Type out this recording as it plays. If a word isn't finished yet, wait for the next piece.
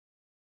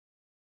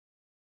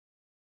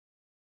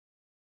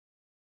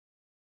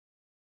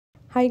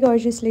Hi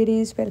gorgeous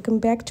ladies, welcome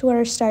back to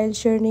our style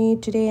journey.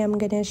 Today I'm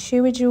gonna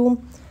share with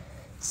you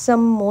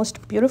some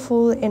most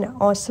beautiful and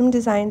awesome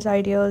designs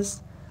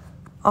ideas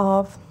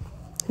of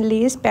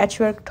lace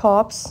patchwork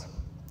tops.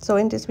 So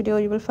in this video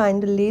you will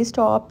find the lace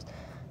tops,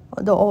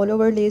 the all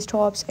over lace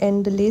tops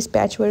and the lace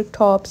patchwork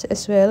tops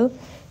as well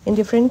in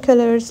different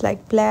colors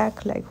like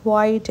black, like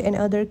white and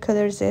other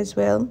colors as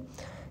well.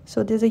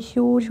 So there's a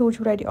huge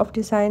variety of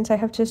designs I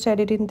have just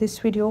added in this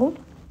video,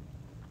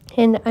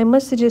 and I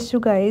must suggest you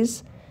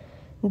guys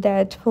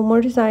that for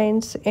more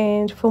designs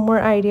and for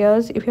more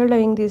ideas, if you're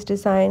loving these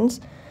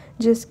designs,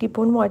 just keep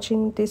on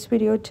watching this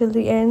video till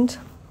the end.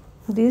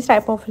 These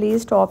type of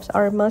lace tops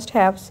are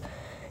must-haves.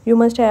 You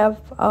must have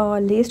a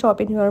lace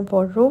top in your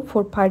wardrobe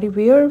for party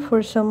wear,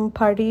 for some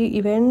party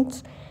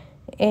events,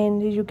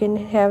 and you can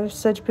have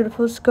such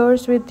beautiful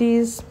skirts with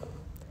these,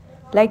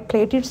 like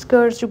plaited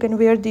skirts you can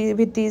wear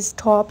with these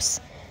tops.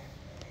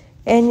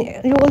 And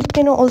you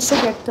can also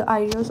get the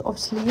ideas of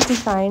sleeve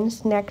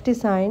designs, neck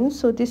designs.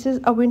 So this is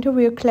a winter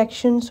wear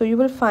collection, so you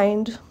will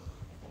find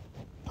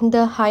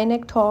the high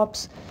neck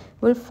tops,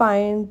 will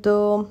find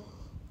the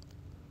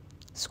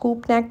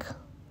scoop neck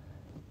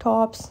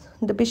tops,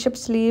 the bishop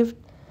sleeve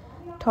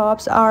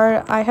tops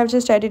are I have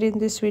just added in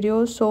this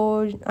video.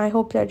 So I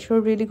hope that you're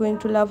really going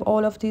to love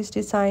all of these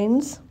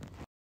designs.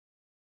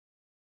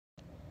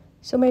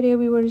 So my dear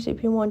viewers,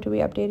 if you want to be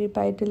updated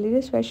by the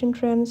latest fashion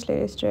trends,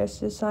 latest dress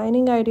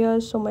designing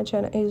ideas, so my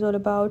channel is all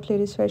about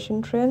latest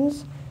fashion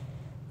trends.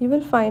 You will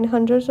find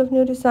hundreds of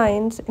new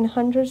designs and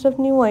hundreds of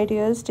new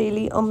ideas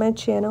daily on my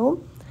channel,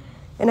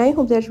 and I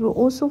hope that you will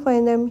also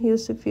find them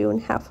useful for you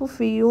and helpful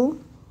for you.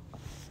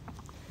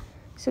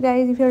 So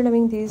guys, if you're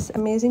loving these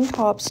amazing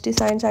tops,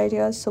 designs,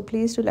 ideas, so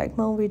please do like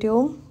my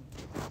video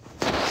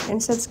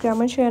and subscribe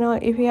my channel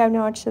if you have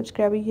not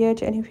subscribed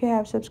yet, and if you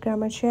have subscribed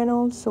my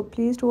channel, so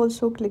please do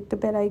also click the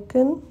bell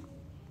icon.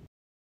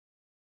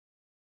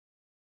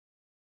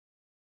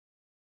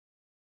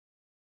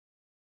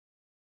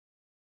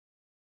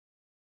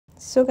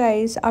 So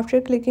guys,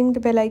 after clicking the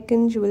bell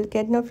icon, you will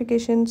get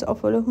notifications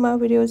of all of my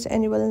videos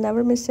and you will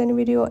never miss any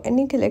video,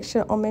 any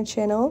collection on my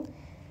channel.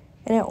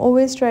 And I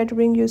always try to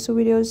bring useful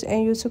videos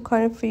and useful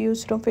content for you,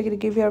 so don't forget to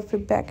give your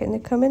feedback in the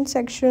comment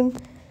section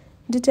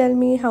to tell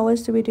me how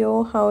was the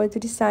video, how are the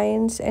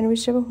designs, and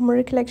which type of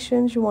more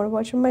collections you want to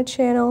watch on my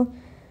channel,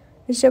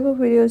 which type of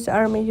videos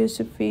are more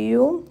useful for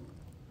you.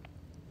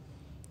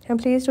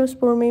 And please do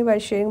support me by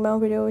sharing my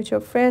video with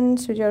your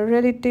friends, with your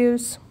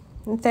relatives,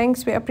 and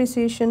thanks for your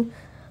appreciation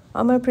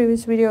on my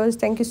previous videos.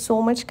 Thank you so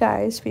much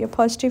guys for your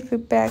positive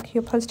feedback.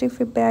 Your positive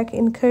feedback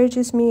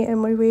encourages me and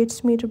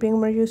motivates me to bring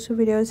more useful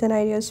videos and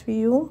ideas for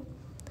you.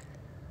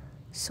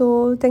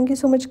 So thank you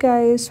so much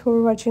guys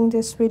for watching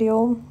this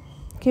video.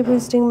 Keep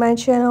visiting my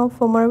channel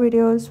for more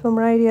videos, for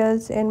more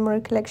ideas and more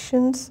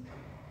collections.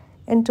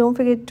 And don't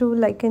forget to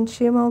like and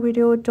share my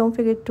video. Don't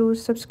forget to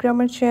subscribe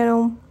my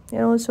channel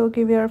and also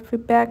give your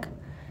feedback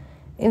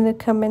in the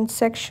comment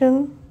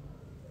section.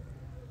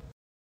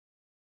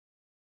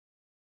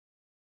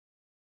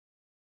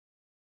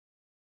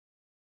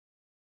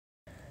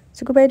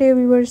 So goodbye dear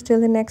viewers, till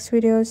the next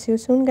video. See you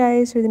soon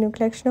guys with a new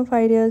collection of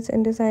ideas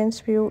and designs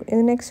for you in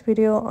the next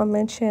video on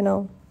my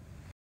channel.